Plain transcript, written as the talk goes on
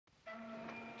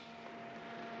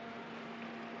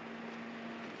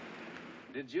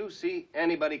Did you see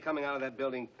anybody coming out of that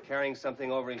building carrying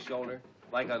something over his shoulder?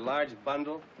 Like a large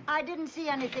bundle? I didn't see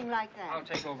anything like that. I'll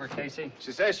take over, Casey.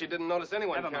 She says she didn't notice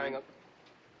anyone Never carrying mind.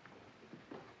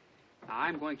 Now,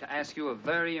 I'm going to ask you a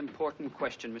very important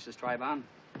question, Mrs. Tribon.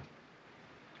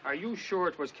 Are you sure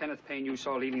it was Kenneth Payne you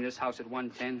saw leaving this house at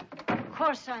 1:10? Of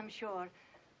course I'm sure.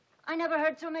 I never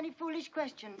heard so many foolish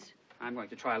questions. I'm going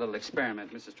to try a little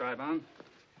experiment, Mrs. Tribon.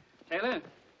 Taylor,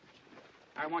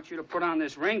 I want you to put on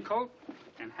this raincoat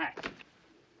and hat.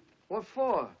 What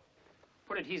for?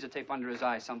 Put adhesive tape under his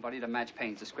eyes, somebody, to match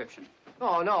Payne's description.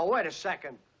 Oh, no, wait a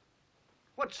second.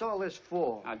 What's all this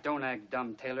for? Now, don't act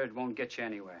dumb, Taylor. It won't get you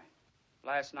anywhere.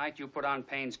 Last night, you put on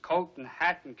Payne's coat and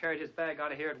hat and carried his bag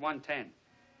out of here at 1:10.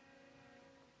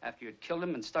 After you'd killed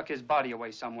him and stuck his body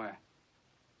away somewhere.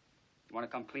 You want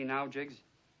to come clean now, Jiggs?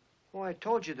 Well, I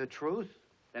told you the truth.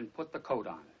 Then put the coat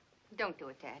on. Don't do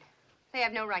it, Dad. They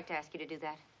have no right to ask you to do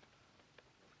that.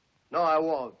 No, I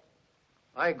won't.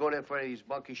 I ain't going in for any of these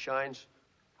monkey shines.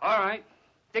 All right.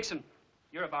 Dixon,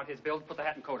 you're about his build. Put the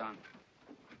hat and coat on.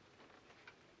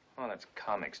 Oh, that's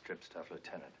comic strip stuff,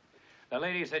 Lieutenant. The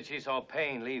lady said she saw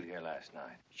Payne leave here last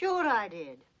night. Sure I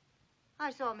did.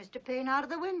 I saw Mr. Payne out of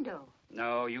the window.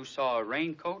 No, you saw a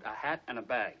raincoat, a hat, and a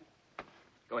bag.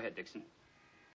 Go ahead, Dixon.